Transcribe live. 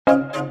What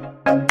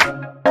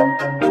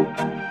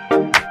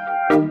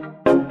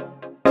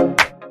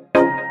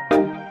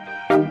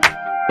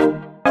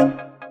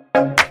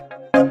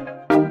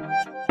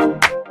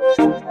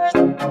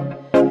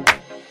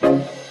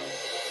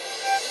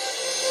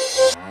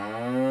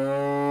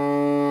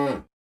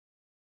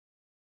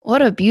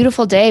a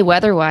beautiful day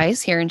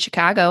weather-wise here in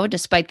Chicago,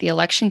 despite the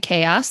election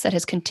chaos that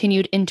has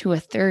continued into a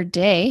third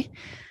day.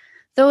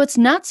 Though it's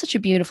not such a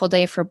beautiful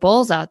day for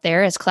bulls out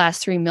there as Class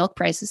 3 milk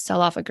prices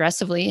sell off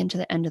aggressively into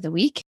the end of the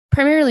week,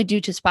 primarily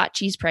due to spot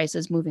cheese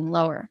prices moving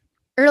lower.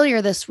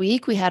 Earlier this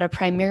week, we had a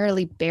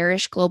primarily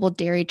bearish global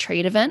dairy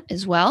trade event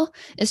as well,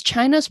 as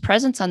China's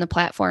presence on the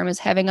platform is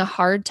having a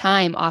hard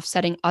time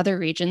offsetting other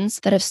regions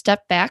that have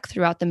stepped back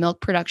throughout the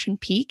milk production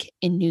peak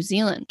in New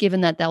Zealand,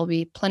 given that there'll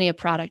be plenty of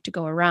product to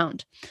go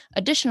around.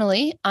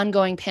 Additionally,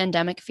 ongoing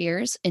pandemic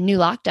fears and new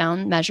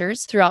lockdown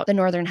measures throughout the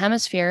Northern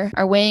Hemisphere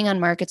are weighing on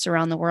markets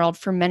around the world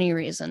for many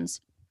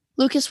reasons.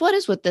 Lucas, what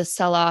is with this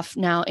sell off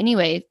now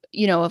anyway?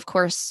 Of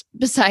course,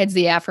 besides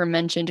the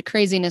aforementioned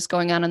craziness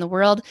going on in the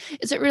world,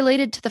 is it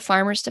related to the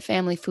Farmers to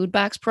Family Food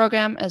Box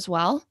program as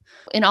well?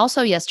 And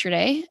also,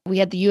 yesterday, we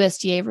had the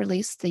USDA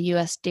release the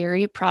U.S.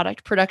 Dairy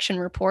Product Production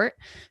Report.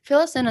 Fill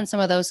us in on some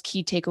of those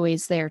key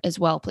takeaways there as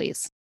well,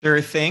 please. Sure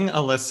thing,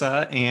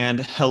 Alyssa, and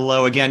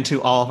hello again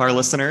to all of our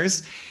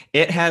listeners.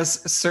 It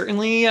has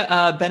certainly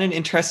been an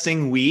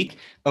interesting week,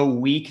 a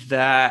week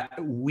that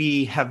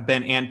we have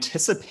been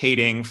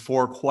anticipating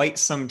for quite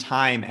some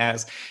time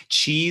as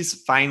cheese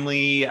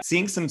finally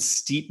seeing some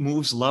steep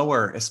moves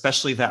lower,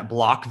 especially that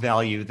block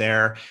value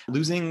there,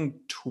 losing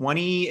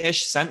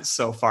 20-ish cents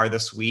so far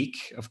this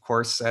week. Of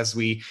course, as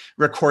we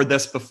record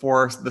this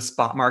before the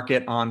spot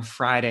market on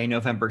Friday,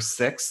 November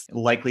 6th,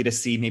 likely to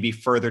see maybe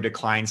further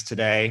declines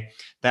today.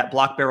 That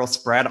block barrel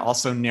spread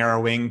also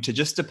narrowing to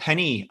just a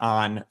penny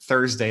on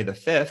Thursday, the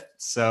 5th.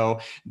 So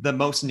the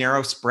most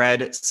narrow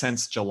spread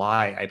since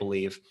July, I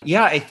believe.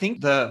 Yeah, I think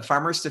the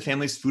Farmers to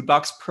Families Food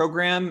Box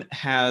program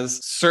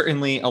has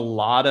certainly a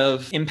lot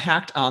of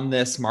impact on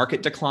this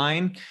market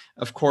decline.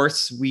 Of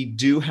course, we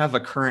do have a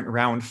current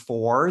round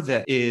 4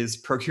 that is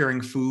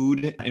procuring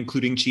food,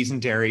 including cheese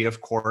and dairy,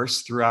 of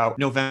course, throughout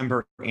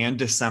November and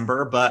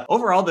December. But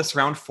overall, this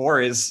round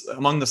 4 is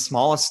among the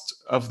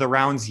smallest of the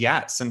rounds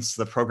yet since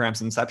the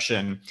program's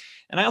inception.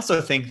 And I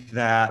also think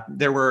that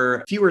there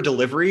were fewer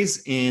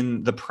deliveries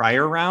in the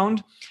prior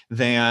round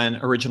than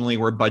originally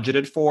were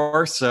budgeted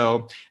for.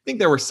 So I think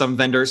there were some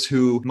vendors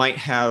who might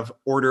have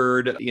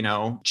ordered,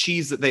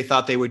 cheese that they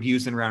thought they would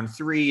use in round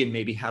 3 and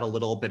maybe had a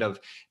little bit of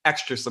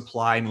extra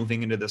supply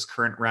moving into this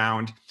current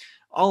round.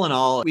 All in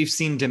all, we've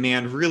seen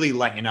demand really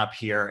lighten up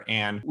here.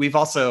 And we've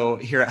also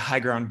here at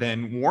High Ground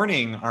been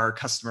warning our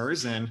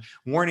customers and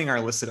warning our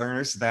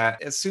listeners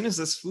that as soon as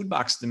this food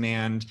box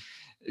demand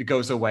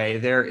goes away,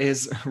 there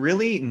is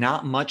really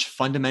not much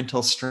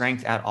fundamental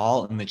strength at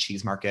all in the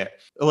cheese market.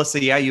 Alyssa,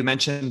 yeah, you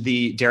mentioned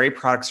the dairy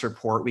products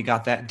report. We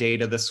got that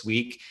data this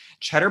week.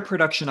 Cheddar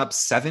production up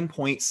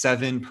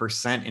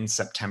 7.7% in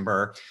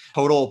September.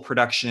 Total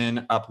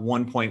production up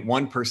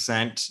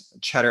 1.1%.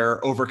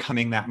 Cheddar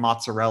overcoming that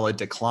mozzarella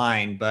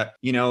decline. But,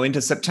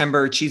 into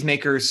September,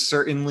 cheesemakers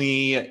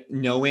certainly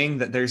knowing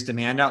that there's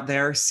demand out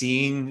there,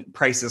 seeing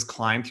prices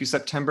climb through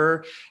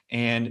September,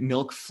 and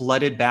milk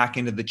flooded back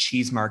into the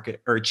cheese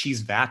market, or cheese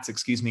vats,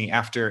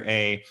 after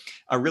a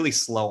really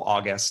slow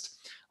August.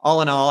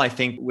 All in all, I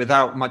think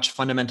without much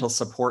fundamental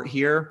support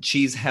here,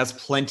 cheese has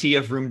plenty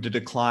of room to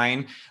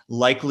decline,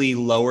 likely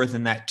lower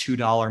than that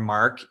 $2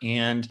 mark.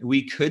 And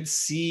we could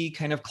see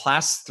kind of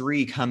class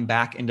 3 come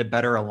back into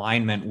better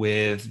alignment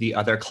with the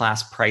other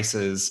class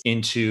prices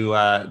into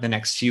the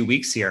next few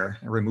weeks here,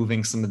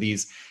 removing some of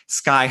these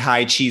sky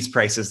high cheese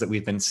prices that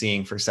we've been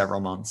seeing for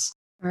several months.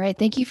 All right.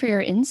 Thank you for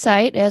your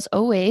insight, as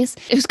always.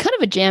 It was kind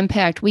of a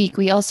jam-packed week.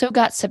 We also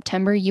got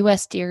September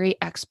U.S. dairy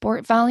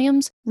export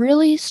volumes,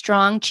 really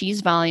strong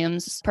cheese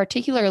volumes,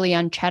 particularly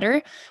on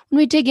cheddar. When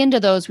we dig into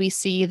those, we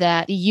see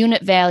that the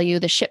unit value,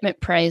 the shipment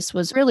price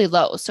was really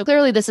low. So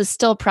clearly this is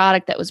still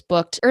product that was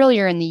booked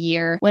earlier in the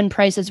year when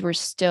prices were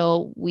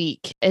still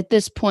weak. At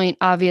this point,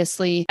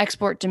 obviously,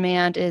 export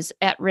demand is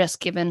at risk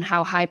given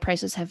how high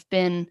prices have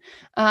been.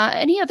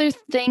 Any other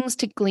things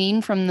to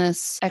glean from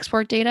this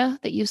export data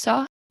that you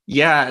saw?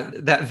 Yeah,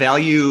 that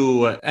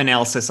value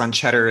analysis on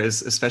cheddar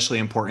is especially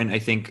important. I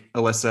think,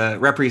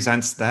 Alyssa,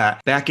 represents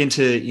that back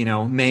into,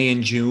 May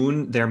and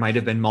June, there might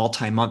have been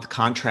multi-month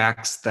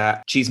contracts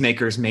that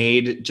cheesemakers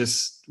made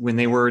just when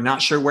they were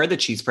not sure where the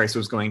cheese price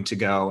was going to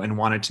go and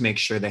wanted to make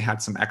sure they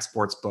had some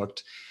exports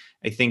booked.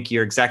 I think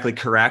you're exactly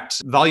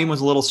correct. Volume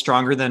was a little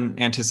stronger than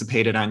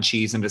anticipated on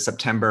cheese into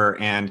September,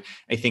 and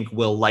I think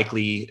will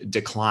likely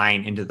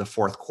decline into the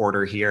fourth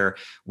quarter here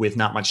with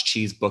not much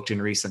cheese booked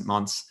in recent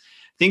months.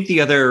 I think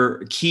the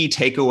other key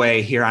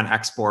takeaway here on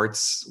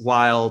exports,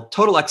 while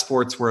total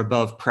exports were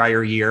above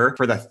prior year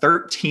for the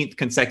 13th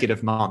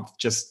consecutive month,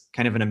 just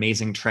kind of an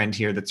amazing trend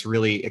here that's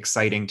really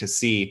exciting to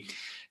see.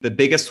 The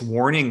biggest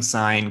warning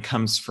sign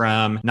comes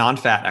from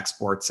non-fat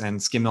exports,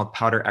 and skim milk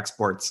powder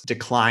exports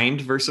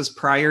declined versus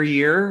prior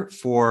year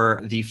for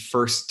the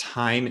first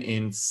time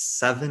in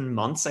 7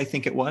 months, I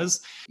think it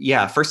was.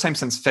 Yeah, first time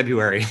since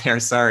February there,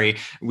 sorry,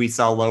 we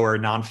saw lower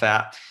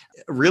non-fat,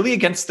 really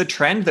against the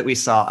trend that we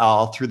saw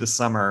all through the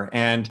summer.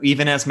 And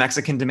even as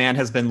Mexican demand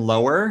has been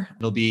lower,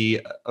 it'll be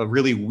a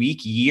really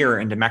weak year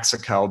into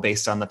Mexico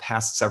based on the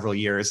past several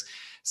years.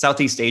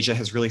 Southeast Asia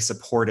has really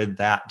supported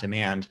that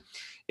demand.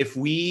 If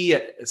we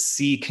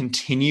see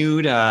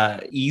continued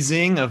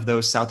easing of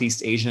those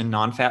Southeast Asian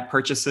non-fat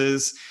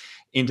purchases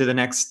into the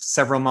next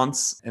several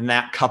months, and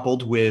that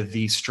coupled with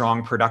the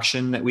strong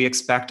production that we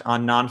expect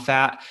on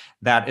non-fat,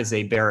 that is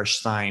a bearish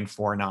sign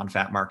for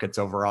non-fat markets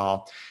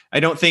overall. I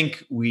don't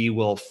think we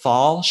will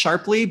fall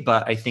sharply,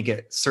 but I think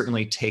it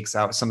certainly takes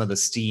out some of the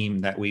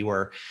steam that we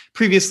were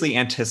previously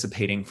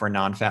anticipating for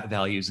non-fat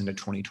values into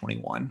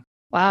 2021.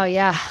 Wow,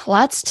 yeah,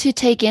 lots to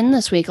take in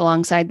this week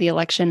alongside the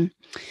election.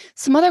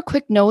 Some other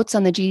quick notes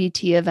on the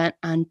GDT event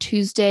on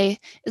Tuesday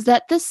is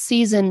that this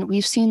season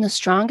we've seen the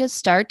strongest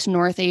start to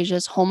North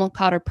Asia's whole milk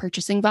powder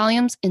purchasing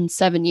volumes in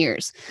 7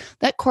 years.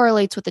 That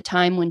correlates with the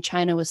time when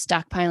China was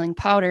stockpiling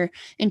powder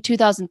in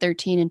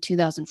 2013 and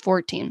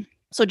 2014.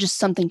 So just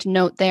something to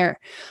note there.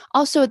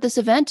 Also at this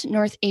event,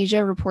 North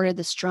Asia reported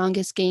the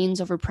strongest gains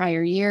over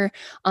prior year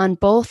on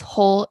both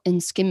whole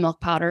and skim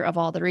milk powder of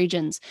all the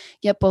regions,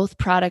 yet both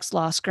products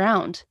lost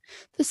ground.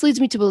 This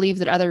leads me to believe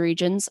that other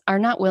regions are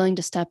not willing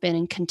to step in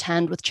and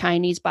contend with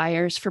Chinese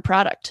buyers for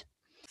product.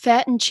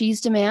 Fat and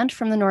cheese demand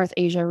from the North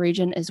Asia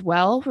region as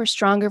well were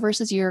stronger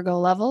versus year-ago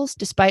levels,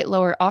 despite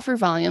lower offer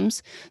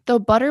volumes, though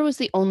butter was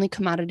the only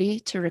commodity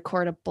to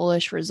record a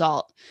bullish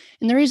result.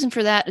 And the reason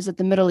for that is that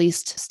the Middle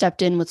East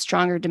stepped in with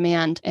stronger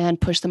demand and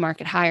pushed the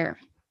market higher.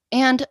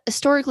 And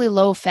historically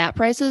low fat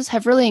prices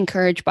have really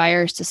encouraged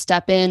buyers to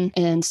step in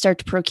and start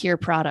to procure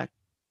product.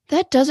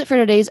 That does it for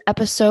today's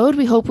episode.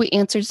 We hope we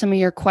answered some of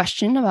your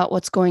question about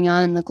what's going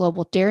on in the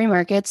global dairy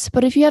markets.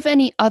 But if you have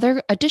any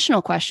other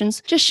additional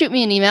questions, just shoot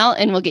me an email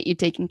and we'll get you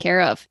taken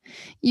care of.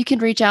 You can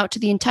reach out to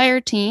the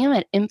entire team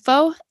at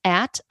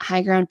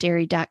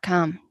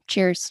info@highgrounddairy.com.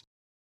 Cheers.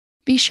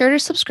 Be sure to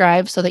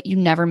subscribe so that you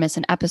never miss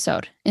an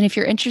episode. And if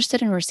you're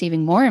interested in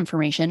receiving more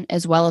information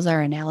as well as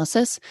our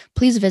analysis,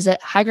 please visit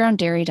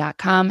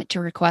highgrounddairy.com to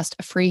request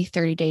a free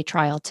 30-day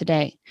trial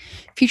today.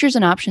 Futures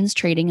and options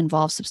trading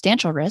involves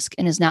substantial risk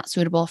and is not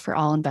suitable for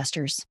all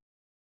investors.